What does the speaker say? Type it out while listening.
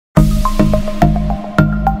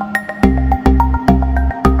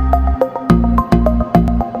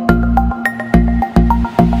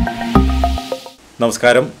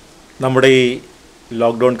നമസ്കാരം. നമ്മുടെ ഈ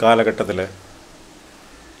ലോക്ക്ഡൗൺ കാലഘട്ടത്തിൽ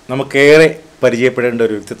നമുക്കേറെ പരിചയപ്പെടേണ്ട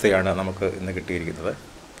ഒരു വ്യക്തിത്വമാണ് നമുക്ക് ഇന്ന് കിട്ടിയിരിക്കുന്നത്.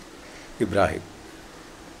 ഇബ്രാഹിം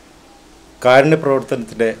കാരുണ്യ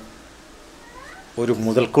പ്രവർത്തനത്തിൻ്റെ ഒരു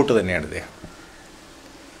മുതൽക്കൂട്ട് തന്നെയാണ്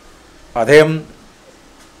അദ്ദേഹം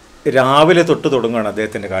രാവിലെ തൊട്ട് തുടങ്ങുകയാണ്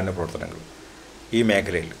അദ്ദേഹത്തിൻ്റെ കാരുണ്യ പ്രവർത്തനങ്ങൾ ഈ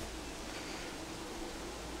മേഖലയിൽ.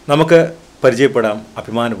 നമുക്ക് പരിചയപ്പെടാം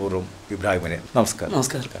അഭിമാനപൂർവ്വം ഇബ്രാഹിമിനെ.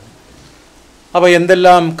 നമസ്കാരം. അപ്പോൾ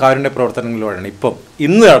എന്തെല്ലാം കാരുണ്യ പ്രവർത്തനങ്ങളിലൂടെയാണ്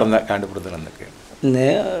ഇന്ന് നടന്ന കാരുണ്യ പ്രവർത്തനം എന്നൊക്കെയാണ്? ഇന്ന്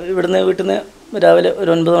ഇവിടുന്ന് വീട്ടിൽ നിന്ന് രാവിലെ ഒരു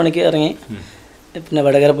 9 മണിക്ക് ഇറങ്ങി, പിന്നെ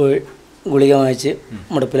വടകര പോയി ഗുളിക വാങ്ങിച്ച്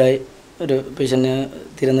മുടപ്പിലായി ഒരു പേഷ്യൻറ്റിന്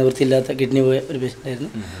തീരെ നിവൃത്തിയില്ലാത്ത കിഡ്നി പോയ ഒരു പേഷ്യൻ്റായിരുന്നു,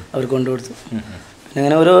 അവർക്ക് കൊണ്ടുകൊടുത്തു. പിന്നെ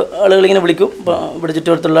അങ്ങനെ ഓരോ ആളുകളിങ്ങനെ വിളിക്കും. അപ്പോൾ ഇവിടെ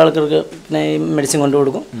ചുറ്റുവട്ടത്തുള്ള ആൾക്കാർക്ക് പിന്നെ ഈ മെഡിസിൻ കൊണ്ടു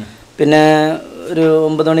കൊടുക്കും. പിന്നെ ഒരു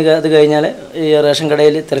 9 മണിക്ക് അത് കഴിഞ്ഞാൽ ഈ റേഷൻ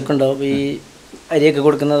കടയിൽ തിരക്കുണ്ടാവും. ഈ അരിയൊക്കെ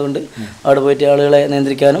കൊടുക്കുന്നത് കൊണ്ട് അവിടെ പോയിട്ട് ആളുകളെ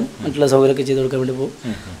നിയന്ത്രിക്കാനും മറ്റുള്ള സൗകര്യമൊക്കെ ചെയ്ത് കൊടുക്കാൻ വേണ്ടി പോകും.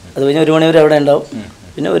 അത് കഴിഞ്ഞ് 1 മണി വരെ അവിടെ ഉണ്ടാവും.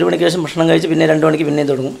 പിന്നെ 1 മണിക്ക് ശേഷം ഭക്ഷണം കഴിച്ച് പിന്നെ 2 മണിക്ക് പിന്നെയും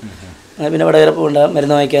തുടങ്ങും. പിന്നെ വടകര ഉണ്ടാവും,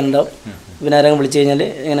 മരുന്ന് വാങ്ങിക്കാനുണ്ടാവും. പിന്നെ ആരെങ്കിലും വിളിച്ചു കഴിഞ്ഞാൽ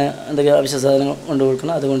ഇങ്ങനെ എന്തൊക്കെ ആവശ്യ സാധനങ്ങൾ കൊണ്ടു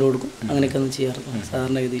കൊടുക്കണം, അത് കൊണ്ടു കൊടുക്കും. അങ്ങനെയൊക്കെ ഒന്ന് ചെയ്യാറുണ്ട്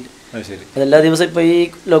സാധാരണഗതിയിൽ. അതെല്ലാ ദിവസവും ഇപ്പോൾ ഈ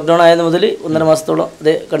ലോക്ക്ഡൗൺ ആയത് മുതൽ 1.5 മാസത്തോളം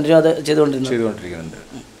അത് കണ്ടിന്യൂ അത് ചെയ്തുകൊണ്ടിരിക്കുന്നുണ്ട്.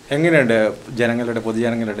 എങ്ങനെയുണ്ട്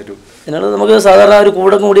പൊതുജനങ്ങളുടെ ഒരു ഇതിനാണ് നമുക്ക് സാധാരണ ഒരു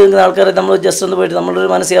കൂടെ കൂടി നിൽക്കുന്ന ആൾക്കാരെ നമ്മൾ ജസ്റ്റ് ഒന്ന് പോയിട്ട് നമ്മളൊരു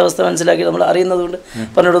മാനസികാവസ്ഥ മനസ്സിലാക്കി നമ്മൾ അറിയുന്നത് കൊണ്ട്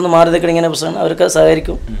പറഞ്ഞിട്ടൊന്ന് മാറി നിൽക്കണം, ഇങ്ങനെ പ്രശ്നമാണ്, അവർക്ക്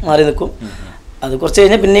സഹകരിക്കും, മാറി നിൽക്കും. അത് കുറച്ച്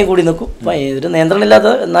കഴിഞ്ഞാൽ പിന്നെയും കൂടി നിൽക്കും. അപ്പം ഒരു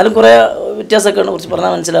നിയന്ത്രണമില്ലാത്ത എന്നാലും കുറേ വ്യത്യാസമൊക്കെയാണ്, കുറച്ച്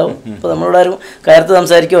പറഞ്ഞാൽ മനസ്സിലാവും. ഇപ്പോൾ നമ്മളോട് ആരും കയർത്ത്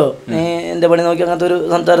സംസാരിക്കുമോ, നീ എൻ്റെ പണി നോക്കി അങ്ങനത്തെ ഒരു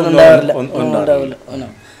സംസാരം ഉണ്ടാവില്ല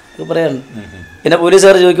പറയാറുണ്ട്. പിന്നെ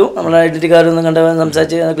പോലീസുകാർ ചോദിക്കും, നമ്മൾ ഐഡൻറ്റി കാർഡൊന്നും കണ്ട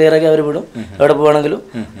സംസാരിച്ച് ക്ലിയറാക്കി അവർ വിടും. എവിടെ പോകുകയാണെങ്കിലും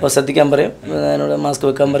അപ്പോൾ ശ്രദ്ധിക്കാൻ പറയും, അതിനോട് മാസ്ക്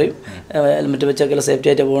വെക്കാൻ പറയും, ഹെൽമെറ്റ് വെച്ചൊക്കെ സേഫ്റ്റി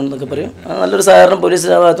ആയിട്ട് പോകണമെന്നൊക്കെ പറയും. നല്ലൊരു സഹകരണം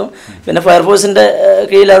പോലീസിൻ്റെ ഭാഗത്തും. പിന്നെ ഫയർഫോഴ്സിൻ്റെ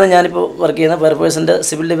കീഴിലാണ് ഞാനിപ്പോൾ വർക്ക് ചെയ്യുന്നത്. ഫയർഫോഴ്സിൻ്റെ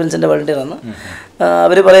സിവിൽ ഡിഫൻസിൻ്റെ വളണ്ടിയറാണ്.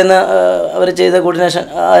 അവർ പറയുന്ന അവർ ചെയ്ത കോർഡിനേഷൻ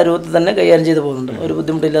ആ രൂപത്തിൽ തന്നെ കൈകാര്യം ചെയ്ത് പോകുന്നുണ്ട്. ഒരു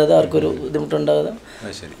ബുദ്ധിമുട്ടില്ലാതെ ആർക്കൊരു ബുദ്ധിമുട്ടുണ്ടാകാതെ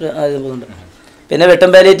പോകുന്നുണ്ട്. പിന്നെ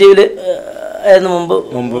വെട്ടം പാലിയേറ്റീവിൽ ആയിരുന്നു മുമ്പ്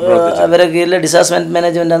അവരെ കീഴിൽ ഡിസാസ്റ്റർ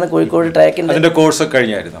മാനേജ്മെൻ്റ് ആണ് കോഴിക്കോട് ട്രാക്കിൻ്റെ കോഴ്സൊക്കെ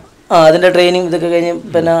കഴിഞ്ഞായിരുന്നു. അതിൻ്റെ ട്രെയിനിങ് ഇതൊക്കെ കഴിഞ്ഞ്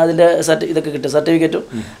പിന്നെ അതിൻ്റെ ഇതൊക്കെ കിട്ടും, സർട്ടിഫിക്കറ്റും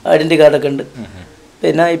ഐഡൻറ്റി കാർഡൊക്കെ ഉണ്ട്.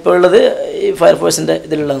 പിന്നെ ഇപ്പോൾ ഉള്ളത് ഈ ഫയർഫോഴ്സിൻ്റെ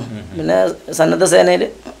ഇതിലുള്ളതാണ്. പിന്നെ സന്നദ്ധ സേനയിൽ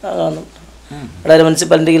വളരെ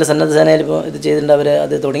മുനിസിപ്പാലിറ്റി കീഴിൽ സന്നദ്ധ സേനയിൽ ഇപ്പോൾ ഇത് ചെയ്തിട്ടുണ്ട്. അവർ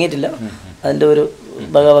അത് തുടങ്ങിയിട്ടില്ല. അതിൻ്റെ ഒരു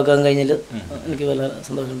ഭാഗമാക്കാൻ കഴിഞ്ഞാൽ എനിക്ക് വളരെ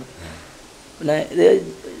സന്തോഷമുണ്ട്. പിന്നെ ഇത്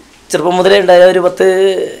ചെറുപ്പം മുതലേ ഉണ്ടായ ഒരു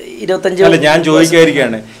 10-25 ഞാൻ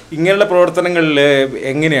ചോദിക്കാതിരിക്കുകയാണ്, ഇങ്ങനെയുള്ള പ്രവർത്തനങ്ങളിൽ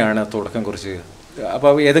എങ്ങനെയാണ് തുടക്കം കുറിച്ച്?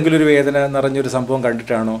 അപ്പോൾ ഏതെങ്കിലും ഒരു വേദന നിറഞ്ഞൊരു സംഭവം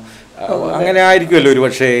കണ്ടിട്ടാണോ? അങ്ങനെ ആയിരിക്കുമല്ലോ ഒരു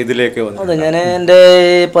പക്ഷേ ഇതിലേക്ക് വന്നത്. അതെ, ഞാൻ എൻ്റെ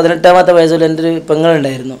 18ാമത്തെ വയസ്സിൽ എൻ്റെ ഒരു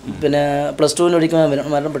പെങ്ങളുണ്ടായിരുന്നു. പിന്നെ +2 പഠിക്കുമ്പോൾ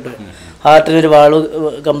മരണപ്പെട്ടു. ഹാർട്ടിനൊരു വാൾവ്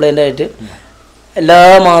കംപ്ലൈൻ്റ് ആയിട്ട് എല്ലാ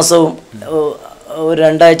മാസവും ഒരു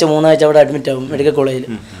 2 ആഴ്ച 3 ആഴ്ച അവിടെ അഡ്മിറ്റ് ആവും മെഡിക്കൽ കോളേജിൽ.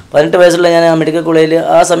 18 വയസ്സുള്ള ഞാൻ ആ മെഡിക്കൽ കോളേജിൽ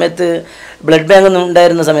ആ സമയത്ത് ബ്ലഡ് ബാങ്ക് ഒന്നും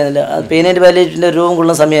ഉണ്ടായിരുന്ന സമയമല്ല, പെയിൻ ആൻഡ് പാലിയേറ്റീവിൻ്റെ രൂപം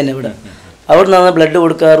കൊള്ളുന്ന സമയം തന്നെ ഇവിടെ. അവിടെ നിന്നാണ് ബ്ലഡ്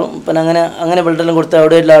കൊടുക്കാറും. പിന്നെ അങ്ങനെ ബ്ലഡെല്ലാം കൊടുത്ത്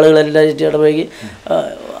അവിടെയുള്ള ആളുകളെല്ലാവരും ഇടപഴകി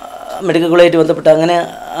മെഡിക്കൽ കോളേജായിട്ട് ബന്ധപ്പെട്ട് അങ്ങനെ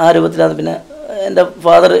ആ രൂപത്തിലാണ്. പിന്നെ എൻ്റെ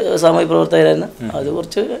ഫാദർ സാമൂഹിക പ്രവർത്തകരായിരുന്നു, അത്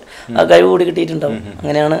കുറച്ച് ആ കഴിവ് കൂടി കിട്ടിയിട്ടുണ്ടാവും.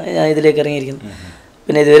 അങ്ങനെയാണ് ഞാൻ ഇതിലേക്ക് ഇറങ്ങിയിരിക്കുന്നത്.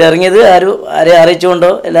 പിന്നെ ഇതുവരെ ഇറങ്ങിയത് ആരെ അറിയിച്ചുകൊണ്ടോ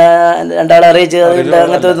എല്ലാ 2 ആളെ അറിയിച്ച്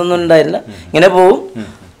അങ്ങനത്തെ ഇതൊന്നും ഉണ്ടായില്ല. ഇങ്ങനെ പോവും.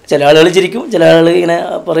 ചില ആളുകൾ ചിരിക്കും, ചില ആളുകൾ ഇങ്ങനെ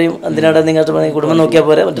പറയും, എന്തിനാണ് നിങ്ങൾ കുടുംബം നോക്കിയാൽ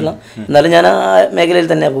പോരെ പറ്റില്ല. എന്നാലും ഞാൻ ആ മേഖലയിൽ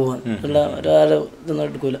തന്നെയാണ് പോകാൻ, ഒരാളെ ഇതൊന്നും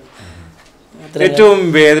എടുക്കൂല. ഏറ്റവും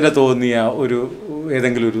വേദന തോന്നിയ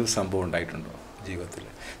ഏതെങ്കിലും ഒരു സംഭവം ഉണ്ടായിട്ടുണ്ടോ ജീവിതത്തിൽ?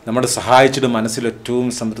 നമ്മളെ സഹായിച്ചിട്ട് മനസ്സിൽ ഏറ്റവും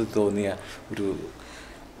സംതൃപ്തി തോന്നിയ ഒരു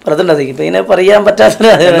പറഞ്ഞിട്ടുണ്ട്. ഇപ്പം ഇങ്ങനെ പറയാൻ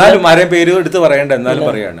പറ്റാത്ത പേര് എടുത്ത് പറയണ്ട, എന്നാലും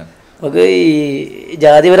പറയാണ്. നമുക്ക് ഈ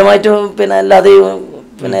ജാതിപരമായിട്ടും പിന്നെ അല്ലാതെ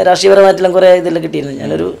പിന്നെ രാഷ്ട്രീയപരമായിട്ടെല്ലാം കുറേ ഇതെല്ലാം കിട്ടിയിരുന്നു.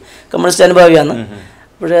 ഞാനൊരു കമ്മ്യൂണിസ്റ്റ് അനുഭാവിയാണ്.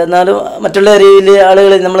 പക്ഷേ എന്നാലും മറ്റുള്ള രീതിയിൽ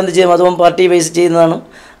ആളുകൾ നമ്മളെന്ത് ചെയ്യും, അതും പാർട്ടി ബേസ് ചെയ്യുന്നതാണ്.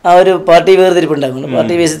 ആ ഒരു പാർട്ടി വേർതിരിപ്പുണ്ടാകുന്നു.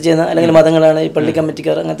 പാർട്ടി ബേസ് ചെയ്യുന്ന അല്ലെങ്കിൽ മതങ്ങളാണ് ഈ പള്ളി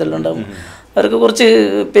കമ്മിറ്റിക്കാർ അങ്ങനത്തെ എല്ലാം ഉണ്ടാകും. അവർക്ക് കുറച്ച്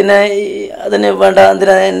പിന്നെ അതിന് വേണ്ട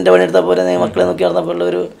എന്തിനാ എൻ്റെ പണിയെടുത്താൽ പോലെ മക്കളെ നോക്കി നടന്നപ്പോൾ ഉള്ള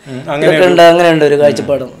ഒരു ഇതൊക്കെ ഉണ്ട്. അങ്ങനെയുണ്ട് ഒരു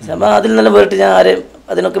കാഴ്ചപ്പാടും. അപ്പം അതിൽ നിന്നെല്ലാം വേറിട്ട് ഞാൻ ആരെയും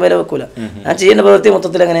അതിനൊക്കെ വില വെക്കൂല. ഞാൻ ചെയ്യുന്ന പ്രവൃത്തി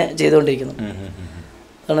മൊത്തത്തിൽ അങ്ങനെ ചെയ്തുകൊണ്ടിരിക്കുന്നു.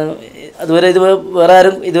 അതുവരെ വേറെ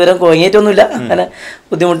ആരും ഇതുവരെ കുഴങ്ങിയിട്ടൊന്നുമില്ല. അങ്ങനെ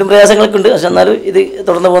ബുദ്ധിമുട്ടും പ്രയാസങ്ങളൊക്കെ ഉണ്ട്. പക്ഷെ എന്നാലും ഇത്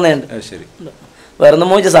തുടർന്ന് പോകുന്നുണ്ട്. വേറെ ഒന്നും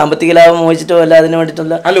മോഹിച്ചു സാമ്പത്തിക ലാഭം മോഹിച്ചിട്ടോ അല്ല അതിന്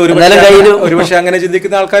വേണ്ടിയിട്ടല്ല. അങ്ങനെ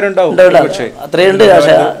ചിന്തിക്കുന്ന ആൾക്കാരുണ്ടാവും, അത്രയുണ്ട്.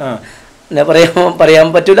 പക്ഷെ പിന്നെ പറയാൻ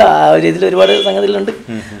പറ്റൂല. ആ ഒരു രീതിയിൽ ഒരുപാട് സംഗതികളുണ്ട്.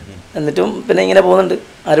 എന്നിട്ടും പിന്നെ ഇങ്ങനെ പോകുന്നുണ്ട്.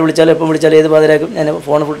 ആര് വിളിച്ചാലും എപ്പോൾ വിളിച്ചാലും ഏത് പാതിരാക്കും ഞാൻ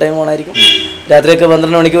ഫോൺ ഫുൾ ടൈം ഓണായിരിക്കും. രാത്രിയൊക്കെ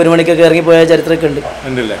 12 മണിക്ക് 1 മണിക്കൊക്കെ ഇറങ്ങിപ്പോയ ചരിത്രമൊക്കെ ഉണ്ട്.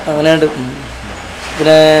 അങ്ങനെയുണ്ട്.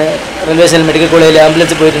 പിന്നെ റെയിൽവേ സ്റ്റേഷൻ മെഡിക്കൽ കോളേജിൽ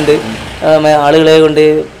ആംബുലൻസ് പോയിട്ടുണ്ട്. ആളുകളെ കൊണ്ട്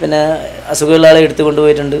പിന്നെ അസുഖമുള്ള ആളെ എടുത്ത്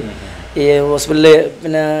കൊണ്ടുപോയിട്ടുണ്ട്. ഈ ഹോസ്പിറ്റലിൽ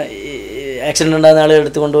പിന്നെ ആക്സിഡൻ്റ് ഉണ്ടാകുന്ന ആളുകൾ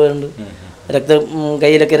എടുത്ത് കൊണ്ടുപോയിട്ടുണ്ട്.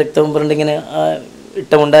 കയ്യിലൊക്കെ രക്തം പുരണ്ടിങ്ങനെ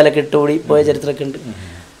ഇട്ട മുണ്ടാലൊക്കെ ഇട്ട് ഓടി പോയ ചരിത്രമൊക്കെ ഉണ്ട്.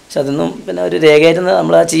 പക്ഷെ അതൊന്നും പിന്നെ ഒരു രേഖയായിട്ട്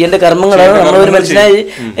നമ്മൾ ആ ചെയ്യേണ്ട കർമ്മങ്ങളാണ്. നമ്മളൊരു മനുഷ്യനായി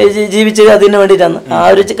ജീവിച്ച് അതിന് വേണ്ടിയിട്ടാണ് ആ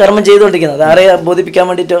ഒരു കർമ്മം ചെയ്തുകൊണ്ടിരിക്കുന്നത്. ആരെ ബോധിപ്പിക്കാൻ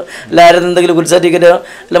വേണ്ടിയിട്ടോ അല്ല ആരും എന്തെങ്കിലും ഗുഡ് സർട്ടിഫിക്കറ്റോ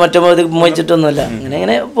അല്ല മറ്റോ ഇത് മോഹിച്ചിട്ടൊന്നുമല്ല.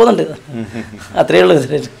 അങ്ങനെ പോകുന്നുണ്ട്. അത്രയേ ഉള്ളൂ.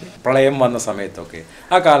 പ്രളയം വന്ന സമയത്തൊക്കെ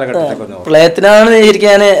ആ കാലഘട്ടത്തിൽ പ്രളയത്തിനാണ് ശരിക്കും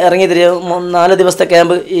ഞാൻ ഇറങ്ങി തിരികെ 4 ദിവസത്തെ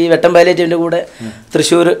ക്യാമ്പ് ഈ വെട്ടം പാലിയേറ്റീവിൻ്റെ കൂടെ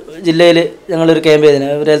തൃശ്ശൂർ ജില്ലയിൽ ഞങ്ങളൊരു ക്യാമ്പ് ചെയ്തിന്.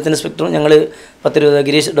 ഒരു ഹെൽത്ത് ഇൻസ്പെക്ടറും ഞങ്ങൾ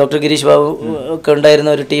 10-20 ഡോക്ടർ ഗിരീഷ് ബാബു ഒക്കെ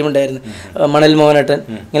ഉണ്ടായിരുന്ന ഒരു ടീം ഉണ്ടായിരുന്നു. മണൽ മോഹനേട്ടൻ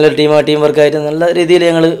ഇങ്ങനൊരു ടീം വർക്കായിട്ട് നല്ല രീതിയിൽ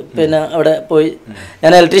ഞങ്ങൾ പിന്നെ അവിടെ പോയി.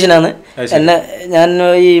 ഞാൻ ഇലക്ട്രീഷ്യനാണ്. ഞാൻ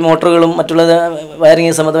ഈ മോട്ടറുകളും മറ്റുള്ള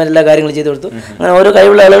വയറിങ് സംബന്ധമായ എല്ലാ കാര്യങ്ങളും ചെയ്തു കൊടുത്തു. അങ്ങനെ ഓരോ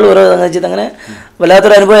കഴിവുള്ള ആളുകൾ ഓരോ അങ്ങനെ ചെയ്ത് അങ്ങനെ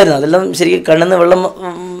വല്ലാത്തൊരു അനുഭവമായിരുന്നു. അതെല്ലാം ശരിക്കും കണ്ണിന്ന് വെള്ളം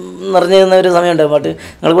നിറഞ്ഞു നിന്ന ഒരു സമയമുണ്ട്. പാട്ട്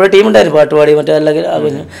ഞങ്ങൾ കൂടെ ടീമുണ്ടായിരുന്നു, പാട്ട് പാടി മറ്റേ എല്ലാം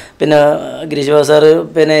ആകുന്നു. പിന്നെ ഗിരീഷ് ബാബു സാറ്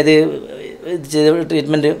പിന്നെ ഇത് ചെയ്ത്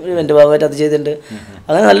ട്രീറ്റ്മെൻറ്റ് എൻ്റെ ഭാഗമായിട്ട് അത് ചെയ്തിട്ടുണ്ട്.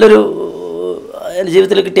 അങ്ങനെ നല്ലൊരു എൻ്റെ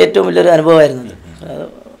ജീവിതത്തിൽ കിട്ടിയ ഏറ്റവും വലിയൊരു അനുഭവമായിരുന്നു. അത്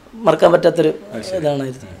മറക്കാൻ പറ്റാത്തൊരു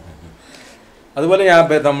ഇതാണായിരുന്നു. അതുപോലെ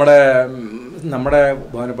നമ്മുടെ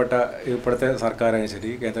ബഹുമാനപ്പെട്ട ഇപ്പോഴത്തെ സർക്കാരായ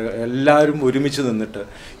ശരി എല്ലാവരും ഒരുമിച്ച് നിന്നിട്ട്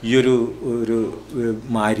ഈ ഒരു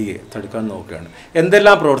മാരിയെ തടുക്കാൻ നോക്കുകയാണ്.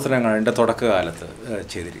 എന്തെല്ലാം പ്രവർത്തനങ്ങളാണ് എൻ്റെ തുടക്കകാലത്ത്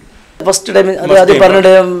ചെയ്തിരിക്കുന്നത്? ഫസ്റ്റ് ടൈം അത്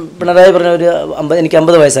പറഞ്ഞിട്ട് പിണറായി പറഞ്ഞ എനിക്ക്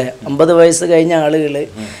 50 വയസ്സായ 50 വയസ്സ് കഴിഞ്ഞ ആളുകൾ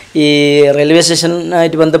ഈ റെയിൽവേ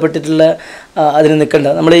സ്റ്റേഷനായിട്ട് ബന്ധപ്പെട്ടിട്ടുള്ള അതിന് നിൽക്കണ്ട.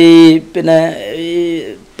 നമ്മൾ ഈ പിന്നെ ഈ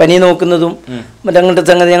പനി നോക്കുന്നതും മറ്റങ്ങനത്തെ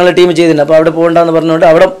സംഗതി ഞങ്ങളുടെ ടീം ചെയ്തിട്ടുണ്ട്. അപ്പോൾ അവിടെ പോകണ്ടെന്ന് പറഞ്ഞുകൊണ്ട്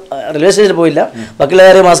അവിടെ റെയിൽവേ സ്റ്റേഷനിൽ പോയില്ല.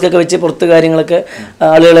 ബാക്കിയുള്ള മാസ്കൊക്കെ വെച്ച് പുറത്ത് കാര്യങ്ങളൊക്കെ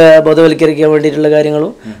ആളുകളെ ബോധവൽക്കരിക്കാൻ വേണ്ടിയിട്ടുള്ള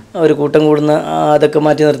കാര്യങ്ങളും ഒരു കൂട്ടം കൂടുന്ന അതൊക്കെ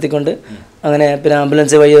മാറ്റി നിർത്തിക്കൊണ്ട് അങ്ങനെ പിന്നെ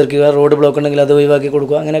ആംബുലൻസ് വഴി ഇറക്കുക, റോഡ് ബ്ലോക്ക് ഉണ്ടെങ്കിൽ അത് ഒഴിവാക്കി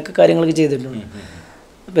കൊടുക്കുക, അങ്ങനെയൊക്കെ കാര്യങ്ങളൊക്കെ ചെയ്തിട്ടുണ്ട്.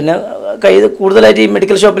 പിന്നെ കൂടുതലായിട്ട് ഈ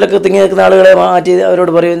മെഡിക്കൽ ഷോപ്പിലൊക്കെ തിങ്ങി നിൽക്കുന്ന ആളുകളെ മാറ്റി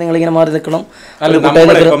അവരോട് പറയും നിങ്ങളിങ്ങനെ മാറി നിൽക്കണം.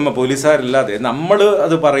 പോലീസുകാരില്ലാതെ നമ്മൾ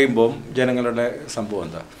അത് പറയുമ്പോൾ ജനങ്ങളുടെ സംഭവം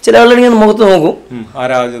എന്താ? ചില ആളുകൾ മുഖത്ത് നോക്കും.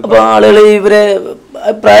 അപ്പോൾ ആളുകൾ ഇവരെ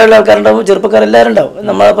പ്രായമുള്ള ആൾക്കാരുണ്ടാവും, ചെറുപ്പക്കാരെല്ലാവരും ഉണ്ടാവും,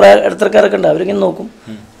 നമ്മളെ ഇടത്തരക്കാരൊക്കെ ഉണ്ടാവും. അവരിങ്ങനെ നോക്കും.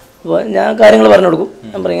 അപ്പോൾ ഞാൻ കാര്യങ്ങൾ പറഞ്ഞു കൊടുക്കും.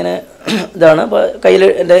 ഞാൻ പറയും ഇങ്ങനെ ഇതാണ്, അപ്പോൾ കയ്യിൽ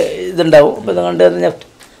എൻ്റെ ഇതുണ്ടാവും, അപ്പോൾ ഇത് കണ്ട് ഞാൻ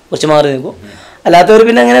കുറച്ച് മാറി നിൽക്കും. അല്ലാത്തവർ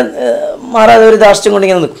പിന്നെ അങ്ങനെ മാറാതെ ഒരു ധാർഷ്ട്യം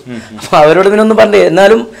കൊണ്ടിങ്ങനെ നിൽക്കും. അപ്പോൾ അവരോട് പിന്നെ ഒന്നും പറഞ്ഞേ.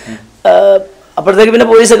 എന്നാലും അപ്പോഴത്തേക്ക് പിന്നെ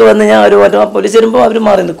പോലീസൊക്കെ വന്ന് ഞാൻ ഒരു മാറ്റം പോലീസ് വരുമ്പോൾ അവർ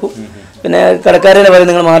മാറി നിൽക്കും. പിന്നെ കടക്കാരെ പറയും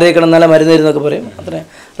നിങ്ങൾ മാറി നിൽക്കണം, നല്ല മരുന്ന് തരുന്നൊക്കെ പറയും. അത്രേ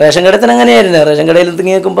റേഷൻ കടത്തിന് അങ്ങനെയായിരുന്നു. റേഷൻ കടയിൽ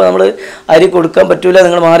തിങ്ങി നിൽക്കുമ്പോൾ നമ്മൾ അരി കൊടുക്കാൻ പറ്റൂല,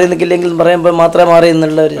 നിങ്ങൾ മാറി നിൽക്കില്ലെങ്കിൽ പറയുമ്പോൾ മാത്രമേ മാറി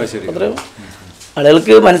എന്നുള്ള ഒരു അത്രയും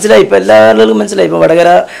ആളുകൾക്ക് മനസ്സിലായി. ഇപ്പോൾ എല്ലാ ആളുകൾക്കും മനസ്സിലായി. ഇപ്പോൾ വടകര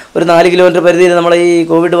ഒരു 4 കിലോമീറ്റർ പരിധിയിൽ നമ്മൾ ഈ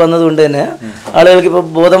കോവിഡ് വന്നതുകൊണ്ട് തന്നെ ആളുകൾക്ക് ഇപ്പോൾ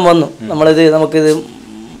ബോധം വന്നു. നമുക്കിത്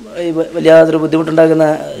ഈ വലിയാതൊരു ബുദ്ധിമുട്ടുണ്ടാക്കുന്ന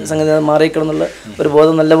സംഗതി മാറിക്കണം എന്നുള്ള ഒരു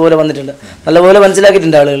ബോധം നല്ലപോലെ വന്നിട്ടുണ്ട്, നല്ലപോലെ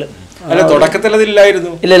മനസ്സിലാക്കിയിട്ടുണ്ട് ആളുകൾ. ഇല്ല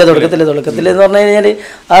തുടക്കത്തിൽ എന്ന് പറഞ്ഞു കഴിഞ്ഞാൽ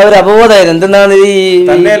ആ ഒരു അപബോധമായിരുന്നു. എന്തെന്നാണ് ഈ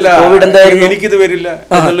കോവിഡ് എന്തായിരുന്നു,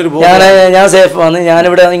 ഞാൻ സേഫാണ്,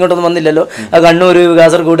 ഞാനിവിടെ ഇങ്ങോട്ടൊന്നും വന്നില്ലല്ലോ, ആ കണ്ണൂർ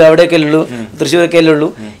കാസർഗോഡ് അവിടെയൊക്കെ ഉള്ളൂ, തൃശ്ശൂരൊക്കെ അല്ലേ ഉള്ളൂ,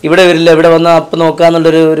 ഇവിടെ വരില്ല, ഇവിടെ വന്നാൽ അപ്പം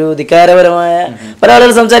നോക്കാന്നുള്ളൊരു ധിക്കാരപരമായ പല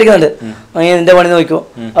ആളുകൾ സംസാരിക്കുന്നുണ്ട്. നിന്റെ പണി നോക്കിക്കോ,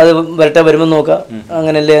 അത് വരുമ്പോൾ നോക്കാം,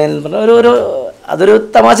 അങ്ങനെയല്ലേ പറഞ്ഞ അതൊരു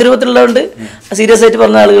തമാശ രൂപത്തിലുള്ളതുകൊണ്ട് സീരിയസ് ആയിട്ട്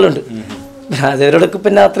പറഞ്ഞ ആളുകളുണ്ട്. അതവരോടൊക്കെ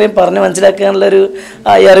പിന്നെ അത്രയും പറഞ്ഞ് മനസ്സിലാക്കാനുള്ളൊരു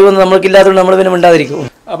ഈ അറിവൊന്നും നമ്മൾക്കില്ലാത്തതുകൊണ്ട് നമ്മൾ പിന്നെ മിണ്ടാതിരിക്കും.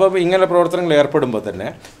 അപ്പം ഇങ്ങനെ പ്രവർത്തനങ്ങൾ ഏർപ്പെടുമ്പോൾ തന്നെ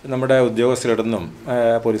നമ്മുടെ ഉദ്യോഗസ്ഥരിടന്നും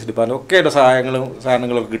പോലീസ് ഡിപ്പാർട്ട്മെന്റ് ഒക്കെയുള്ള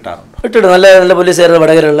സാധനങ്ങളൊക്കെ കിട്ടാറുണ്ട്. നല്ല നല്ല പോലീസുകാരുടെ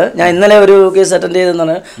വടകരയുള്ള ഞാൻ ഇന്നലെ ഒരു കേസ് അറ്റൻഡ്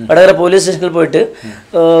ചെയ്തെന്നാണ്. വടകര പോലീസ് സ്റ്റേഷനിൽ പോയിട്ട്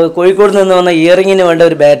കോഴിക്കോട് നിന്ന് വന്ന ഇയറിങ്ങിന് വേണ്ട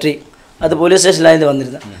ഒരു ബാറ്ററി അത് പോലീസ് സ്റ്റേഷനിലായിരുന്നു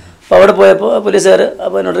വന്നിരുന്നത്. അപ്പോൾ അവിടെ പോയപ്പോൾ പോലീസുകാർ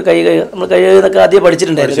അപ്പോൾ എന്നോട് നമ്മൾ കൈ കഴുകുന്നൊക്കെ ആദ്യം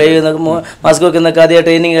പഠിച്ചിട്ടുണ്ടായിരുന്നു. കൈ കഴുകുന്നൊക്കെ മാസ്ക് വെക്കുന്നൊക്കെ ആദ്യം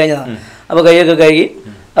ട്രെയിനിങ് കഴിഞ്ഞതാണ്. അപ്പോൾ കൈയൊക്കെ കഴുകി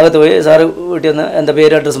അകത്ത് പോയി സാറ് വീട്ടിൽ നിന്ന് എൻ്റെ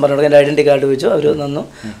പേര് അഡ്രസ്സും പറഞ്ഞു, എൻ്റെ ഐഡൻറ്റി കാർഡ് വെച്ചു. അവർ തന്നു.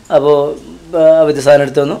 അപ്പോൾ അവധി സാധനം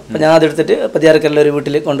എടുത്തു തന്നു. അപ്പോൾ ഞാൻ അതെടുത്തിട്ട് പതിയാറക്കെല്ലാം ഒരു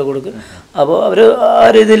വീട്ടിൽ കൊണ്ടു കൊടുക്കും. അപ്പോൾ അവർ ആ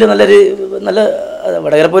രീതിയിൽ നല്ല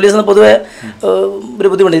വടകര പോലീസിന് പൊതുവെ ഒരു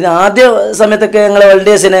ബുദ്ധിമുട്ട്. ഇതിന് ആദ്യ സമയത്തൊക്കെ ഞങ്ങൾ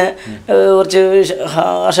വളണ്ടിയേഴ്സിനെ കുറച്ച്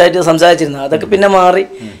ഹാഷായിട്ട് സംസാരിച്ചിരുന്നു. അതൊക്കെ പിന്നെ മാറി.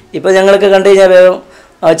 ഇപ്പോൾ ഞങ്ങളൊക്കെ കണ്ടു കഴിഞ്ഞാൽ വേഗം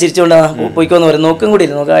ചിരിച്ചുകൊണ്ട് പോയിക്കോന്ന് പറയും. നോക്കും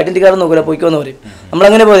കൂടിയില്ല, നമുക്ക് ഐഡൻറ്റി കാർഡ് നോക്കില്ല, പോയിക്കോന്ന് പറയും.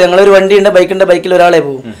 നമ്മളങ്ങനെ പോകും. ഞങ്ങളൊരു വണ്ടിയുണ്ട്, ബൈക്കിൽ ഒരാളെ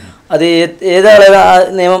പോകും. അത് ഏതാളെ ആ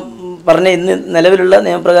നിയമം പറഞ്ഞ ഇന്ന് നിലവിലുള്ള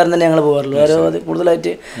നിയമപ്രകാരം തന്നെ ഞങ്ങൾ പോകാറുള്ളൂ. അത്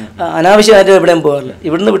കൂടുതലായിട്ട് അനാവശ്യമായിട്ട് എവിടെയും പോകാറില്ല.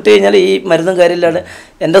 ഇവിടുന്ന് വിട്ട് കഴിഞ്ഞാൽ ഈ മരുന്നും കാര്യമില്ലാതെ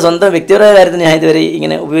എൻ്റെ സ്വന്തം വ്യക്തിപരമായ കാര്യത്തിന് ഞാൻ ഇതുവരെ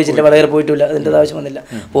ഇങ്ങനെ ഉപയോഗിച്ചില്ല, വടകര പോയിട്ടില്ല, അതിൻ്റെ ആവശ്യം വന്നില്ല.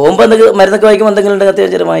 പോകുമ്പോൾ എന്തെങ്കിലും മരുന്നൊക്കെ വായിക്കുമ്പോൾ എന്തെങ്കിലും ഉണ്ടെങ്കിൽ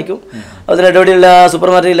അത്യാവശ്യം വായിക്കും. അതിനിടപടിയുള്ള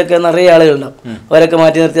സൂപ്പർ മാർക്കറ്റിലൊക്കെ നിറയെ ആളുകളുണ്ടാവും. അവരൊക്കെ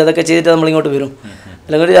മാറ്റി നിർത്തി അതൊക്കെ ചെയ്തിട്ട് നമ്മളിങ്ങോട്ട് വരും.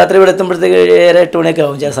 അല്ലെങ്കിൽ രാത്രി ഇവിടെ എത്തുമ്പോഴത്തേക്ക് 7-8 മണിയൊക്കെ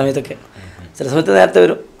ആവും ചില സമയത്തൊക്കെ. ചില സമയത്ത് നേരത്തെ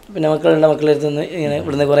വരും. പിന്നെ മക്കളെടുത്ത് നിന്ന് ഇങ്ങനെ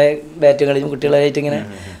ഇവിടുന്ന് കുറേ ബാറ്റും കളിയും കുട്ടികളായിട്ട് ഇങ്ങനെ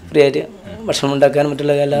ഫ്രീ ആയിട്ട് ഭക്ഷണം ഉണ്ടാക്കാനും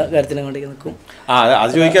മറ്റുള്ള എല്ലാ കാര്യത്തിനും വേണ്ടി നിൽക്കും.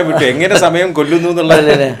 എങ്ങനെ സമയം കൊല്ലുന്നു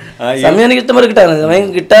സമയം എനിക്ക് ഇഷ്ടംപോലെ കിട്ടാറുണ്ട്. സമയം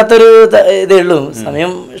കിട്ടാത്തൊരു ഇതേ ഉള്ളൂ,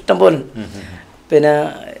 സമയം ഇഷ്ടം പോലെ. പിന്നെ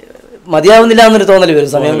മതിയാവുന്നില്ല എന്നൊരു തോന്നൽ വരും,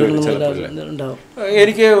 സമയം ഉണ്ടാവും.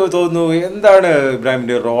 എനിക്ക് തോന്നുന്നു എന്താണ്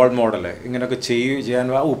ഇബ്രാഹിമിൻ്റെ റോൾ മോഡൽ, ഇങ്ങനെയൊക്കെ ചെയ്യാൻ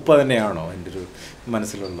ഉപ്പ തന്നെയാണോ എൻ്റെ ഒരു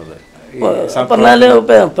മനസ്സിലുള്ളത്? പറഞ്ഞാൽ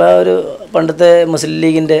ഇപ്പം ഒരു പണ്ടത്തെ മുസ്ലിം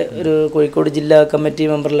ലീഗിൻ്റെ ഒരു കോഴിക്കോട് ജില്ലാ കമ്മിറ്റി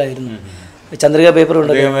മെമ്പറിലായിരുന്നു. ചന്ദ്രിക പേപ്പർ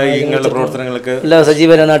ഉണ്ട്, എല്ലാ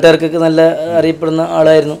സജീവന നാട്ടുകാർക്കൊക്കെ നല്ല അറിയപ്പെടുന്ന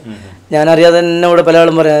ആളായിരുന്നു. ഞാനറിയാതെ തന്നെ ഇവിടെ പല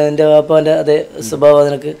ആളും പറയാം എൻ്റെ വാപ്പാൻ്റെ അതേ സ്വഭാവം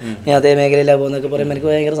നിനക്ക്, ഞാൻ അതേ മേഖലയിലാണ് പോകുന്നതൊക്കെ പറയുമ്പോൾ എനിക്ക്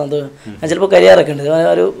ഭയങ്കര സന്തോഷം. ഞാൻ ചിലപ്പോൾ കരിയാറൊക്കെ ഉണ്ട്,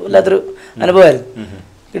 ഒരു വല്ലാത്തൊരു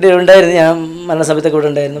അനുഭവമായിരുന്നു ഉണ്ടായിരുന്നു. ഞാൻ മരണസമയത്തൊക്കെ ഇവിടെ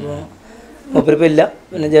ഉണ്ടായിരുന്നു. അപ്പോൾ മൂപ്പരിപ്പം ഇല്ല,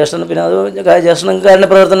 പിന്നെ ജ്യേഷ്ഠൻ, പിന്നെ അത് ജ്യേഷ്ഠൻകാരൻ്റെ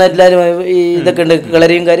പ്രവർത്തനമായിട്ടില്ലാരും ഈ ഇതൊക്കെ ഉണ്ട്,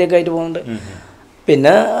 കളരിയും കാര്യമൊക്കെ ആയിട്ട് പോകുന്നുണ്ട്.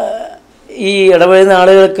 പിന്നെ ഈ ഇടപെടുന്ന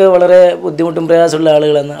ആളുകൾക്ക് വളരെ ബുദ്ധിമുട്ടും പ്രയാസമുള്ള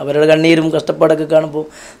ആളുകളാണ്. അവരുടെ കണ്ണീരും കഷ്ടപ്പാടൊക്കെ കാണുമ്പോൾ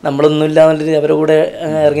നമ്മളൊന്നുമില്ല എന്നുള്ളത് അവരുടെ കൂടെ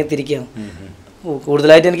ഇറങ്ങിത്തിരിക്കുകയാണ്.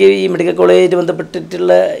 കൂടുതലായിട്ട് എനിക്ക് ഈ മെഡിക്കൽ കോളേജായിട്ട്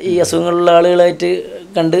ബന്ധപ്പെട്ടിട്ടുള്ള ഈ അസുഖങ്ങളുള്ള ആളുകളായിട്ട്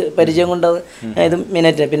കണ്ട് പരിചയം കൊണ്ടാണ് ഞാൻ ഇത്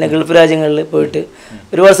മെയിനായിട്ട്. പിന്നെ ഗൾഫ് രാജ്യങ്ങളിൽ പോയിട്ട്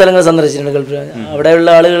ഒരുപാട് സ്ഥലങ്ങൾ സന്ദർശിച്ചിട്ടുണ്ട്. ഗൾഫ് രാജ്യം അവിടെയുള്ള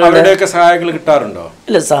ആളുകളുടെ സഹായങ്ങൾ കിട്ടാറുണ്ടോ?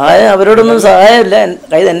 ഇല്ല, സഹായം അവരോടൊന്നും സഹായമില്ല.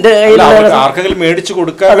 എൻ്റെ കയ്യിൽ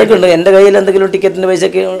അതൊക്കെ ഉണ്ട്. എൻ്റെ കയ്യിൽ എന്തെങ്കിലും ടിക്കറ്റിൻ്റെ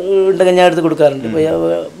പൈസയൊക്കെ ഉണ്ടെങ്കിൽ ഞാൻ എടുത്ത് കൊടുക്കാറുണ്ട്.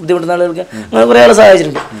 ബുദ്ധിമുട്ടുന്ന ആളുകൾക്ക് അങ്ങനെ കുറേ ആൾ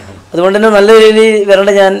സഹായിച്ചിട്ടുണ്ട്. അതുകൊണ്ട് തന്നെ നല്ല രീതിയിൽ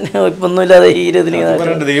വരേണ്ട ഞാൻ ഇപ്പം ഒന്നുമില്ലാതെ ഈ ഇരുപതിന്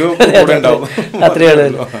അത്രയേ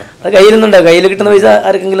ഉള്ളൂ. അത് കയ്യിലൊന്നുണ്ടാവും. കയ്യിൽ കിട്ടുന്ന പൈസ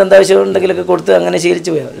ആർക്കെങ്കിലും എന്താവശ്യം ഉണ്ടെങ്കിലൊക്കെ കൊടുത്ത് അങ്ങനെ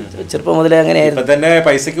ശീലിച്ചു പോയാൽ ചെറുപ്പം മുതലേ അങ്ങനെയായിരുന്നു. തന്നെ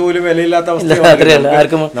പൈസക്ക് പോലും വിലയില്ലാത്ത അത്രയേ ഉള്ളൂ.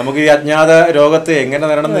 ആർക്കും നമുക്ക് ഈ അജ്ഞാത രോഗത്തെ എങ്ങനെ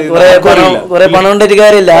കുറെ പണം കൊണ്ടൊരു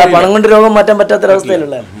കാര്യമില്ല. ആ പണം കൊണ്ട് രോഗം മാറ്റാൻ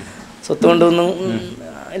പറ്റാത്തൊരവസ്ഥയിലുള്ള സ്വത്ത് കൊണ്ടൊന്നും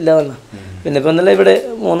ഇല്ലാന്നല്ല. പിന്നെ ഇപ്പം എന്നല്ല ഇവിടെ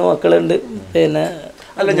 3 മക്കളുണ്ട്. പിന്നെ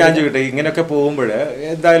അല്ല, ഞാൻ ചോദിക്കട്ടെ, ഇങ്ങനെയൊക്കെ പോകുമ്പോൾ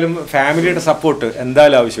എന്തായാലും ഫാമിലിയുടെ സപ്പോർട്ട്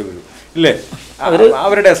എന്തായാലും ആവശ്യം വരും ഇല്ലേ?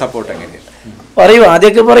 അവരുടെ സപ്പോർട്ട് എങ്ങനെയാണ്? പറയും,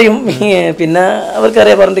 ആദ്യമൊക്കെ പറയും. പിന്നെ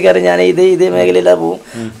അവർക്കറിയാം, പറഞ്ഞിട്ട് ഞാൻ ഇതേ മേഖലയിലാണ് പോവും.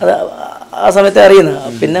 അത് ആ സമയത്ത് അറിയുന്ന.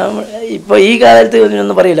 പിന്നെ ഇപ്പോൾ ഈ കാലത്ത്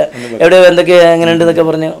ഒന്നും പറയില്ല, എവിടെ എന്തൊക്കെ എങ്ങനെ ഉണ്ട് എന്നൊക്കെ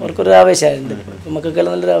പറഞ്ഞ് അവർക്കൊരു ആവേശമായിട്ടുണ്ട്.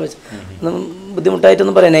 മക്കൾക്കെല്ലാം നല്ലൊരു ആവേശം. ഒന്നും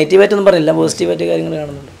ബുദ്ധിമുട്ടായിട്ടൊന്നും പറയാം, നെഗറ്റീവായിട്ടൊന്നും പറയില്ല, പോസിറ്റീവായിട്ട് കാര്യങ്ങൾ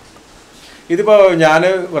കാണുന്നുണ്ട്. ഇതിപ്പോൾ ഞാൻ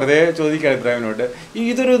വെറുതെ ചോദിക്കാം ഇബ്രാഹിമിനോട്,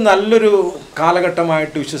 ഇതൊരു നല്ലൊരു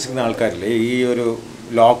കാലഘട്ടമായിട്ട് വിശ്വസിക്കുന്ന ആൾക്കാരില്ലേ ഈ ഒരു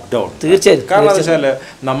ലോക്ക്ഡൗൺ? തീർച്ചയായും. കാരണം എന്താ വെച്ചാൽ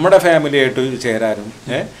നമ്മുടെ ഫാമിലിയായിട്ട് ചേരാനും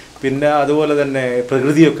പിന്നെ അതുപോലെ തന്നെ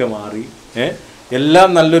പ്രകൃതിയൊക്കെ മാറി എല്ലാം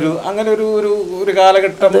നല്ലൊരു അങ്ങനെ ഒരു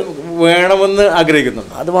കാലഘട്ടം വേണമെന്ന്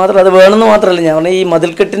ആഗ്രഹിക്കുന്നുണ്ട്. അത് മാത്രമല്ല, അത് വേണമെന്ന് മാത്രമല്ല, ഞാൻ പറഞ്ഞ ഈ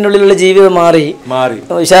മതിൽക്കെട്ടിൻ്റെ ഉള്ളിലുള്ള ജീവിതം മാറി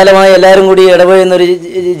വിശാലമായി എല്ലാവരും കൂടി ഇടപെടുന്ന ഒരു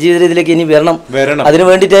ജീവിത രീതിയിലേക്ക് ഇനി വരണം. അതിന്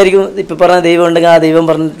വേണ്ടിയിട്ടായിരിക്കും ഇപ്പം പറഞ്ഞ ദൈവം ഉണ്ടെങ്കിൽ ആ ദൈവം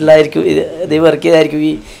പറഞ്ഞിട്ടില്ലായിരിക്കും, ദൈവം ഇറക്കിയതായിരിക്കും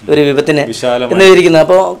ഈ ഒരു വിപത്തിനെ എന്നിരിക്കുന്നത്.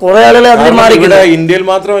 അപ്പോൾ കുറേ ആളുകൾ അതിൽ മാറി. ഇന്ത്യയിൽ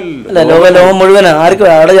മാത്രമല്ല, ലോകം മുഴുവനാണ്.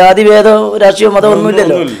 ആർക്കും അവിടെ ജാതി ഭേദം രാഷ്ട്രീയം മതം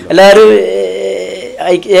ഒന്നുമില്ലല്ലോ. എല്ലാവരും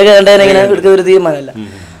ഏകകണ്ഠേന ഇങ്ങനെ എടുക്കുന്ന ഒരു തീരുമാനമല്ല.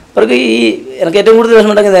 അവർക്ക് എനിക്ക് ഏറ്റവും കൂടുതൽ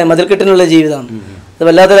വിഷമം ഉണ്ടാക്കുന്നത് മതിൽക്കെട്ടിനുള്ള ജീവിതമാണ്. അത്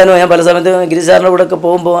വല്ലാത്തൊരു അനുഭവം. ഞാൻ പല സമയത്ത് ഗിരിസാറിൻ്റെ കൂടെ ഒക്കെ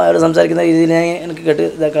പോകുമ്പോൾ അവർ സംസാരിക്കുന്ന രീതിയിൽ ഞാൻ എനിക്ക് കേട്ട്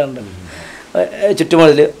ഇതാക്കാറുണ്ട്.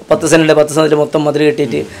 ചുറ്റുമതിൽ 10 സെൻറ്റിൽ 10 സെൻറ്റിൽ മൊത്തം മതിൽ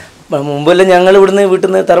കെട്ടിയിട്ട്, മുമ്പെല്ലാം ഞങ്ങൾ ഇവിടുന്ന് വീട്ടിൽ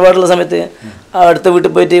നിന്ന് തറവാടുള്ള സമയത്ത് അടുത്ത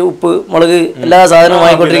വീട്ടിൽ പോയിട്ട് ഉപ്പ് മുളക് എല്ലാ സാധനവും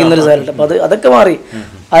വാങ്ങിക്കൊണ്ടിരിക്കുന്ന ഒരു സാധനം. അപ്പോൾ അതൊക്കെ മാറി.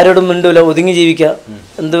 ആരോടും മിണ്ടൂല, ഒതുങ്ങി ജീവിക്കുക,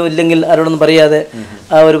 എന്തും ഇല്ലെങ്കിൽ ആരോടൊന്നും പറയാതെ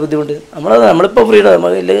ആ ഒരു ബുദ്ധിമുട്ട്. നമ്മളിപ്പോൾ ഫ്രീഡം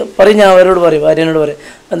പറയും. ഞാൻ അവരോട് പറയും, ഭാര്യനോട് പറയും,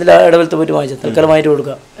 എന്തെങ്കിലും ഇടവലത്ത് പോയിട്ട് വാങ്ങിച്ചു തൽക്കാലമായിട്ട്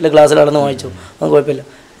കൊടുക്കുക, അല്ലെങ്കിൽ ക്ലാസ്സിൽ നടന്ന് വാങ്ങിച്ചു, അതൊന്നും കുഴപ്പമില്ല.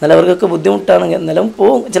 എന്നാലും അവർക്കൊക്കെ ബുദ്ധിമുട്ടാണെങ്കിൽ എന്നാലും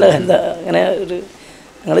പോവും. ചില എന്താ അങ്ങനെ ഒരു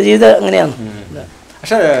ഞങ്ങളുടെ ജീവിതം അങ്ങനെയാണ്.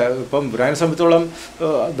 പക്ഷേ ഇപ്പം ഇബ്രാഹിമിനെ സംബന്ധിച്ചോളം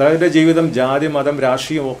അദ്ദേഹത്തിൻ്റെ ജീവിതം ജാതി മതം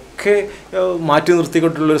രാഷ്ട്രീയം ഒക്കെ മാറ്റി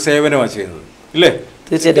നിർത്തിക്കൊണ്ടുള്ളൊരു സേവനമാണ് ചെയ്യുന്നത് ഇല്ലേ?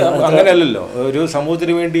 തീർച്ചയായിട്ടും. അങ്ങനെയല്ലല്ലോ, ഒരു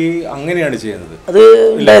സമൂഹത്തിന് വേണ്ടി അങ്ങനെയാണ് ചെയ്യുന്നത്. അത്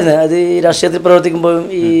ഉണ്ടായിരുന്നു. അത് ഈ രാഷ്ട്രീയത്തിൽ പ്രവർത്തിക്കുമ്പോഴും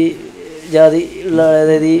ഈ ജാതി ഉള്ള,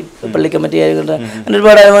 അതായത് ഈ പള്ളി കമ്മിറ്റി ആയതുകൊണ്ട് അങ്ങനെ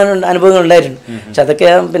ഒരുപാട് അനുഭവങ്ങൾ ഉണ്ടായിട്ടുണ്ട്. പക്ഷെ അതൊക്കെ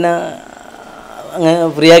പിന്നെ അങ്ങനെ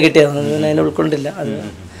ഫ്രീ ആയി കിട്ടിയത്, പിന്നെ അതിനെ ഉൾക്കൊണ്ടില്ല. അത്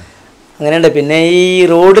അങ്ങനെയുണ്ട്. പിന്നെ ഈ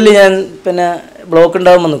റോഡിൽ ഞാൻ പിന്നെ ബ്ലോക്ക്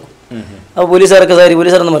ഉണ്ടാകുമ്പോൾ നിൽക്കും. അപ്പോൾ പോലീസുകാരൊക്കെ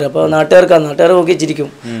പോലീസുകാരെന്ന് പറയും. അപ്പോൾ നാട്ടുകാർ നോക്കി ചിരിക്കും.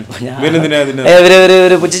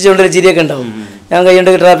 ഒരു പുച്ഛിച്ചുകൊണ്ടൊരു ചിരിയൊക്കെ ഉണ്ടാവും. ഞാൻ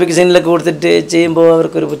കൈകൊണ്ട് ട്രാഫിക് സൈനിലൊക്കെ കൊടുത്തിട്ട് ചെയ്യുമ്പോൾ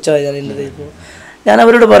അവർക്കൊരു പുച്ഛമായി. ഞാൻ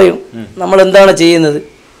അവരോട് പറയും, നമ്മളെന്താണ് ചെയ്യുന്നത്,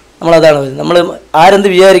 നമ്മളതാണ് നമ്മൾ ആരെന്ത്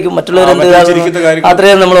വിചാരിക്കും, മറ്റുള്ളവരെന്ത്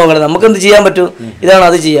അത്രയും നമ്മൾ നോക്കണം. നമുക്കെന്ത് ചെയ്യാൻ പറ്റും, ഇതാണ്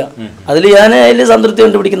അത് ചെയ്യാം. ഞാൻ അതിൽ സംതൃപ്തി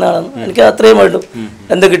കണ്ടുപിടിക്കുന്ന ആളാണ്. എനിക്ക് അത്രയും വേണ്ടും.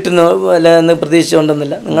 എന്ത് കിട്ടുന്നു അല്ല എന്ന്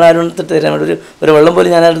പ്രതീക്ഷിച്ചുകൊണ്ടെന്നില്ല. നിങ്ങളാരും തരാൻ വേണ്ടി ഒരു വെള്ളം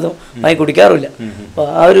പോലും ഞാനായിരുന്നു വാങ്ങി കുടിക്കാറില്ല. അപ്പോൾ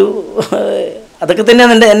അതൊക്കെ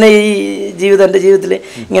തന്നെയാണ് എൻ്റെ ഈ ജീവിതം. എൻ്റെ ജീവിതത്തിൽ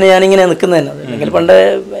ഞാനിങ്ങനെ നിൽക്കുന്നത് തന്നെ. അല്ലെങ്കിൽ പണ്ട്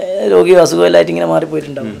രോഗിയോ അസുഖമോ എല്ലായിട്ട് ഇങ്ങനെ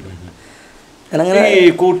മാറിപ്പോയിട്ടുണ്ടാവും. ഞാനങ്ങനെ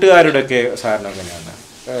കൂട്ടുകാരുടെ സാധാരണ എങ്ങനെയാണ്?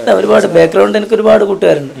 ഒരുപാട് ബാക്ക്ഗ്രൗണ്ട് എനിക്ക് ഒരുപാട്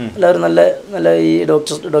കൂട്ടുകാരുണ്ട്. എല്ലാവരും നല്ല ഈ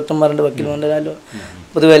ഡോക്ടർമാരുണ്ട്, വക്കീൽമാരുണ്ട്.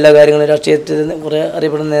 പൊതുവെ എല്ലാ കാര്യങ്ങളും രാഷ്ട്രീയത്തിൽ കുറേ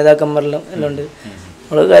അറിയപ്പെടുന്ന നേതാക്കന്മാരെല്ലാം എല്ലാം ഉണ്ട്.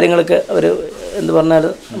 നമ്മൾ കാര്യങ്ങളൊക്കെ അവർ എന്ത്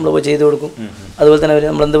പറഞ്ഞാലും നമ്മൾ പോയി ചെയ്തു കൊടുക്കും. അതുപോലെ തന്നെ അവർ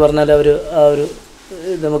നമ്മളെന്ത് പറഞ്ഞാലും അവർ ആ ഒരു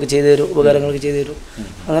ഇത് നമുക്ക് ചെയ്തു തരും, ഉപകാരങ്ങളൊക്കെ ചെയ്തു തരും.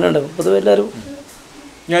 അങ്ങനെ ഉണ്ടാവും പൊതുവെ എല്ലാവരും.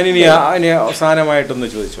 ഞാനിനി അവസാനമായിട്ടൊന്ന്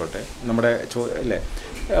ചോദിച്ചോട്ടെ, നമ്മുടെ അല്ലേ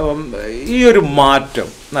ഈ ഒരു മാറ്റം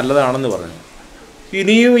നല്ലതാണെന്ന് പറഞ്ഞു.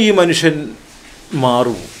 ഇനിയും ഈ മനുഷ്യൻ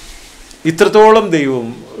മാറുമോ? ഇത്രത്തോളം ദൈവം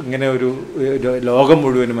ഇങ്ങനെ ഒരു ലോകം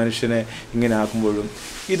മുഴുവൻ മനുഷ്യനെ ഇങ്ങനെ ആക്കുമ്പോഴും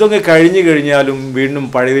ഇതൊക്കെ കഴിഞ്ഞു കഴിഞ്ഞാലും വീണ്ടും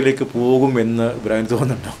പഴയതിലേക്ക് പോകും എന്ന് ഇബ്രാഹിം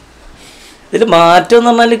തോന്നുന്നുണ്ടോ? ഇതിൽ മാറ്റം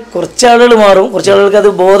എന്ന് പറഞ്ഞാൽ കുറച്ച് ആളുകൾ മാറും, കുറച്ച് ആളുകൾക്ക് അത്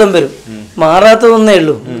ബോധം വരും. മാറാത്തതൊന്നേ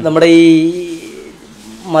ഉള്ളൂ നമ്മുടെ ഈ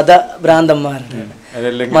മതഭ്രാന്തന്മാരുടെ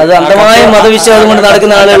അന്ധമായ മതവിശ്വാസം കൊണ്ട്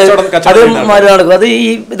നടക്കുന്ന ആളുകൾ അത് മാറി നടക്കും. അത്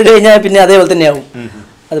ഈ ഇത് കഴിഞ്ഞാൽ പിന്നെ അതേപോലെ തന്നെയാവും.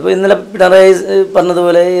 അതിപ്പോൾ ഇന്നലെ പിണറായി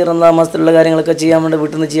പറഞ്ഞതുപോലെ ഈ റമദാൻ മാസത്തിലുള്ള കാര്യങ്ങളൊക്കെ ചെയ്യാൻ വേണ്ടി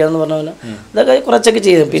വീട്ടിൽ നിന്ന് ചെയ്യാമെന്ന് പറഞ്ഞ പോലെ അതൊക്കെ കുറച്ചൊക്കെ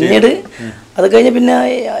ചെയ്യും. പിന്നീട് അത് കഴിഞ്ഞ് പിന്നെ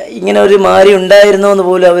ഇങ്ങനെ ഒരു മാറി ഉണ്ടായിരുന്നോ എന്ന്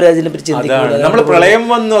പോലും അവർ അതിനെ പറ്റി ചിന്തിക്കില്ല.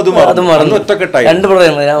 അത് മറന്നു. 2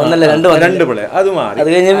 പ്രളയം, ഒന്നല്ല 2 പ്രളയം. അത്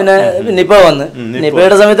കഴിഞ്ഞ് പിന്നെ നിപ്പ വന്ന്,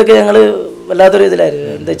 നിപ്പയുടെ സമയത്തൊക്കെ ഞങ്ങൾ വല്ലാത്തൊരു ഇതിലായിരുന്നു.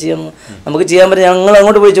 എന്താ ചെയ്യണം, നമുക്ക് ചെയ്യാൻ പറ്റും. ഞങ്ങൾ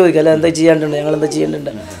അങ്ങോട്ട് പോയി ചോദിക്കാം, അല്ല എന്താ ചെയ്യാണ്ടുണ്ട്, ഞങ്ങൾ എന്താ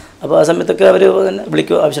ചെയ്യേണ്ടതുണ്ട്. അപ്പോൾ ആ സമയത്തൊക്കെ അവർ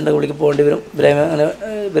വിളിക്കും, ആവശ്യമുണ്ടെങ്കിൽ വിളിക്കും, പോകേണ്ടി വരും. അങ്ങനെ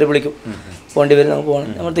ഇവർ വിളിക്കും, പോകേണ്ടി വരും, നമുക്ക്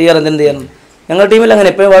പോകണം, നമ്മൾ തയ്യാറ്, എന്തിനും തയ്യാറാണ്. ഞങ്ങളുടെ ടീമിൽ അങ്ങനെ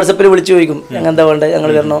ഇപ്പോൾ വാട്സപ്പിൽ വിളിച്ച് ചോദിക്കും, ഞങ്ങൾ എന്താ വേണ്ടത്, ഞങ്ങൾ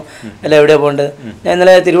വരണോ, അല്ല എവിടെയാണ് പോകേണ്ടത്. ഞാൻ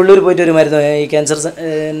ഇന്നലെ തിരുവള്ളൂർ പോയിട്ട് ഒരു മരുന്ന്, ഈ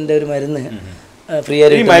ക്യാൻസറിൻ്റെ ഒരു മരുന്ന് ഫ്രീ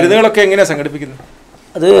ആയിട്ട്. മരുന്നുകളൊക്കെ എങ്ങനെയാണ് സംഘടിപ്പിക്കുന്നത്?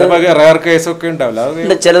 അത് റയർ കേസൊക്കെ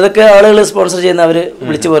ഉണ്ടാവില്ല. ചിലതൊക്കെ ആളുകൾ സ്പോൺസർ ചെയ്യുന്ന അവർ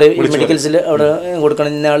വിളിച്ച് പറയും, ഈ മെഡിക്കൽസിൽ അവിടെ കൊടുക്കണം,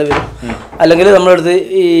 ഇന്ന ആൾ വരും. അല്ലെങ്കിൽ നമ്മളടുത്ത്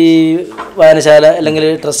ഈ വായനശാല അല്ലെങ്കിൽ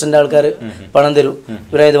ട്രസ്റ്റിൻ്റെ ആൾക്കാർ പണം തരും,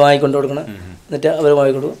 ഇവരെ ഇത് വാങ്ങിക്കൊണ്ട് കൊടുക്കണം, എന്നിട്ട് അവർ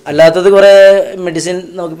വാങ്ങിക്കൊടുക്കും. അല്ലാത്തത് കുറേ മെഡിസിൻ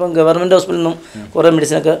നമുക്കിപ്പം ഗവൺമെൻറ് ഹോസ്പിറ്റലിൽ നിന്നും കുറേ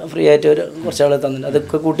മെഡിസിനൊക്കെ ഫ്രീ ആയിട്ട് കുറച്ച് ആൾ തന്നിട്ടുണ്ട്.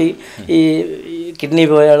 അതൊക്കെ കൂട്ടി ഈ കിഡ്നി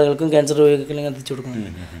പോയ ആളുകൾക്കും ക്യാൻസർ രോഗികൾക്കും എത്തിച്ചു കൊടുക്കണം.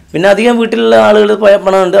 പിന്നെ അധികം വീട്ടിലുള്ള ആളുകൾ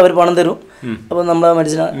പണമുണ്ട്, അവർ പണം തരും, അപ്പോൾ നമ്മൾ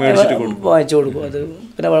മെഡിസിൻ വാങ്ങിച്ചു കൊടുക്കും. അത്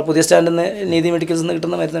പിന്നെ പുതിയ സ്റ്റാൻഡിൽ നിന്ന് നീതി മെഡിക്കൽസിൽ നിന്ന്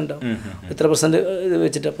കിട്ടുന്ന മരുന്നുണ്ടാവും, ഇത്ര % ഇത്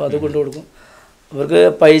വെച്ചിട്ട്, അപ്പോൾ അത് കൊണ്ടു കൊടുക്കും. അവർക്ക്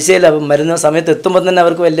പൈസയില്ല, മരുന്ന് സമയത്ത് എത്തുമ്പോൾ തന്നെ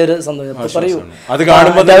അവർക്ക് വലിയൊരു സന്തോഷം. അപ്പോൾ പറയൂ,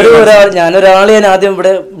 ഞാനൊരാളെ ആദ്യം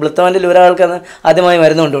ഇവിടെ വൃത്തമാൻ്റെ ഒരാൾക്കാണ് ആദ്യമായി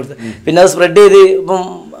മരുന്ന് കൊണ്ടു കൊടുത്തത്. പിന്നെ അത് സ്പ്രെഡ് ചെയ്ത് ഇപ്പം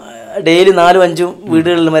ഡെയിലി 4-5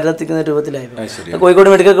 വീടുകളിൽ മരുന്നെത്തിക്കുന്ന രൂപത്തിലായിരുന്നു. കോഴിക്കോട്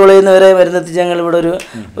മെഡിക്കൽ കോളേജിൽ നിന്ന് വരെ മരുന്നെത്തിച്ച് ഞങ്ങൾ ഇവിടെ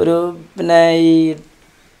ഒരു പിന്നെ ഈ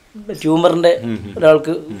ട്യൂമറിൻ്റെ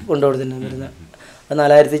ഒരാൾക്ക് കൊണ്ടുകൊടുത്തിട്ടുണ്ട് മരുന്ന്. അത്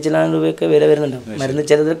 4000 ചില്ലാൻ രൂപയൊക്കെ വില വരുന്നുണ്ടാവും മരുന്ന്.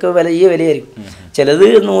 ചിലതൊക്കെ വലിയ വിലയായിരിക്കും, ചിലത്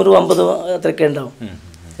 100-50 അത്രയൊക്കെ ഉണ്ടാവും,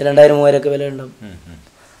 2000-3000 ഒക്കെ വില ഉണ്ടാവും.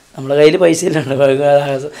 നമ്മളെ കയ്യിൽ പൈസ ഇല്ലാണ്ട്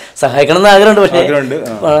സഹായിക്കണം എന്ന് ആഗ്രഹമുണ്ട്, പക്ഷേ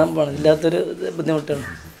പണമില്ലാത്തൊരു ബുദ്ധിമുട്ടാണ്.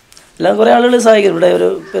 എല്ലാം കുറേ ആളുകൾ സഹായിക്കും. ഇവിടെ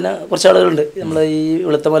പിന്നെ കുറച്ച് ആളുകളുണ്ട്, നമ്മൾ ഈ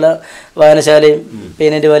വെളുത്തമല വായനശാലയും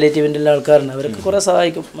പെയിനൻ്റ് വാലിയേറ്റീവിൻ്റെ എല്ലാ ആൾക്കാരുണ്ട്, അവരൊക്കെ കുറേ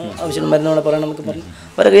സഹായിക്കും. ആവശ്യം മരുന്നുകളെ പറയണം എന്നൊക്കെ പറഞ്ഞു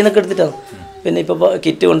അവരെ കയ്യിൽ നിന്നൊക്കെ എടുത്തിട്ടാണ്. പിന്നെ ഇപ്പോൾ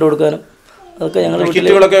കിറ്റ് കൊണ്ടു കൊടുക്കാനും അതൊക്കെ ഞങ്ങൾ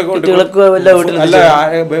കുട്ടികളൊക്കെ എല്ലാ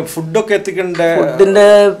വീട്ടിലും ഫുഡൊക്കെ എത്തിക്കേണ്ട ഫുഡിൻ്റെ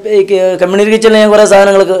കമ്മ്യൂണിറ്റി കിച്ചണിൽ ഞാൻ കുറേ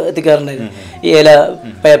സാധനങ്ങളൊക്കെ എത്തിക്കാറുണ്ടായിരുന്നു. ഈ ഇല,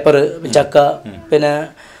 പേപ്പർ, ചക്ക, പിന്നെ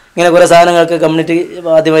ഇങ്ങനെ കുറേ സാധനങ്ങളൊക്കെ കമ്മ്യൂണിറ്റി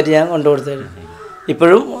ആദ്യമായിട്ട് ഞാൻ കൊണ്ടുകൊടുത്തായിരുന്നു.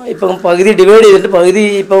 ഇപ്പം പകുതി ഡിവൈഡ് ചെയ്തിട്ട് പകുതി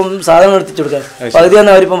ഇപ്പം സാധനങ്ങൾ എത്തിച്ചു കൊടുക്കാം, പകുതിയാണ്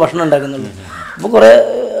അവരിപ്പം ഭക്ഷണം ഉണ്ടാക്കുന്നുള്ളൂ. അപ്പോൾ കുറേ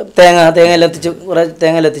തേങ്ങയെല്ലാം കുറേ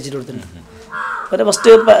തേങ്ങയെല്ലാം എത്തിച്ചിട്ട് കൊടുത്തിട്ടുണ്ട്. അവരെ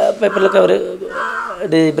ഫസ്റ്റ് പേപ്പറിലൊക്കെ അവർ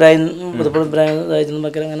ഇബ്രാഹിം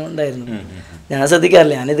ബക്കർ അങ്ങനെ ഉണ്ടായിരുന്നു. ഞാൻ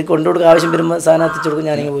ശ്രദ്ധിക്കാറില്ല, ഞാനിത് കൊണ്ടുകൊടുക്കുക ആവശ്യം വരുമ്പോൾ സാധനം എത്തിച്ചു കൊടുക്കും,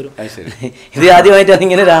 ഞാനിങ്ങനെ പോരും. ഇത് ആദ്യമായിട്ടാണ്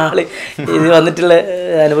ഇങ്ങനെ ഒരാൾ ഇത് വന്നിട്ടുള്ള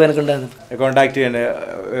അനുഭവം എനിക്ക് ഉണ്ടാകുന്നത്. കോൺടാക്ട് ചെയ്യേണ്ട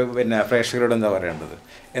പിന്നെ പ്രേക്ഷകരോട് എന്താ പറയേണ്ടത്?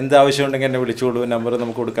 എന്താവശ്യം ഉണ്ടെങ്കിൽ എന്നെ വിളിച്ചോളൂ, നമ്പർ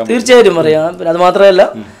നമുക്ക് കൊടുക്കാം. തീർച്ചയായിട്ടും പറയാം. പിന്നെ അത് മാത്രമല്ല,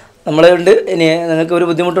 നമ്മളുണ്ട്, ഇനി നിങ്ങൾക്ക് ഒരു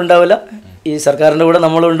ബുദ്ധിമുട്ടുണ്ടാവില്ല, ഈ സർക്കാരിൻ്റെ കൂടെ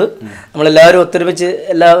നമ്മളുണ്ട്. നമ്മളെല്ലാവരും ഒത്തൊരുമിച്ച്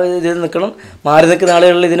എല്ലാ ഇതിൽ നിൽക്കണം. മാറി നിൽക്കുന്ന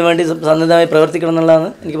ആളുകളിൽ ഇതിനു വേണ്ടി സന്നദ്ധമായി പ്രവർത്തിക്കണം എന്നുള്ളതാണ്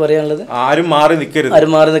എനിക്ക് പറയാനുള്ളത്. ആരും മാറി നിൽക്കരുത്,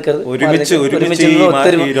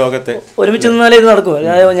 ഒരുമിച്ച് നിന്നാലേ ഇത് നടക്കും.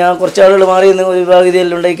 ഞാൻ കുറച്ച് ആളുകൾ മാറി നിന്ന് ഒരു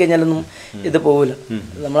വിഭാഗീയതയിൽ ഉണ്ടായി കഴിഞ്ഞാലൊന്നും ഇത് പോകില്ല.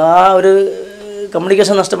 നമ്മൾ ആ ഒരു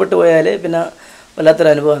കമ്മ്യൂണിക്കേഷൻ നഷ്ടപ്പെട്ടു പോയാൽ പിന്നെ വല്ലാത്തൊരു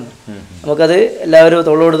അനുഭവമാണ്. നമുക്കത് എല്ലാവരും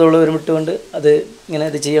തൊള്ളോട് ഒരുമിട്ടുകൊണ്ട് അത് ഇങ്ങനെ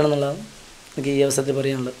ഇത് ചെയ്യണം എന്നുള്ളതാണ് എനിക്ക് ഈ അവസരത്തിൽ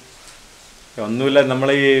പറയാനുള്ളത്. ഒന്നുമില്ല, നമ്മൾ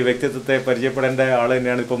ഈ വ്യക്തിത്വത്തെ പരിചയപ്പെടേണ്ട ആൾ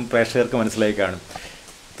തന്നെയാണ് ഇപ്പം പ്രേക്ഷകർക്ക് മനസ്സിലായി കാണും.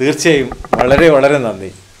 തീർച്ചയായും വളരെ വളരെ നന്ദി.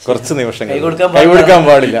 കുറച്ച് നിമിഷങ്ങൾ കൈകൊടുക്കാൻ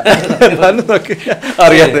പാടില്ല,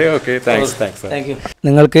 അറിയാതെ. Okay, thank you.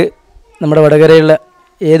 നിങ്ങൾക്ക് നമ്മുടെ വടകരയുള്ള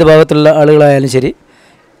ഏത് ഭാഗത്തുള്ള ആളുകളായാലും ശരി,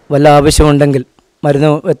 വല്ല ആവശ്യമുണ്ടെങ്കിൽ മരുന്ന്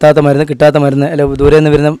എത്താത്ത മരുന്ന്, കിട്ടാത്ത മരുന്ന്, അല്ലെങ്കിൽ ദൂരെ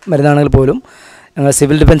നിന്ന് വരുന്ന മരുന്നാണെങ്കിൽ പോലും ഞങ്ങൾ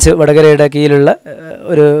സിവിൽ ഡിഫൻസ് വടകരയുടെ കീഴിലുള്ള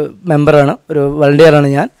ഒരു മെമ്പറാണ്, ഒരു വളണ്ടിയറാണ്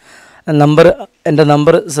ഞാൻ. എൻ്റെ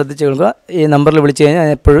നമ്പർ ശ്രദ്ധിച്ച് കേൾക്കുക. ഈ നമ്പറിൽ വിളിച്ചു കഴിഞ്ഞാൽ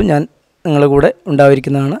എപ്പോഴും ഞാൻ നിങ്ങളുടെ കൂടെ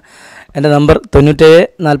ഉണ്ടായിരിക്കുന്നതാണ്. എൻ്റെ നമ്പർ 97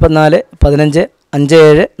 44 15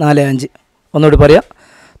 57 45. ഒന്നുകൂടി പറയാം,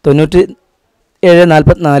 97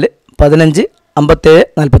 44 15 57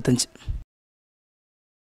 45.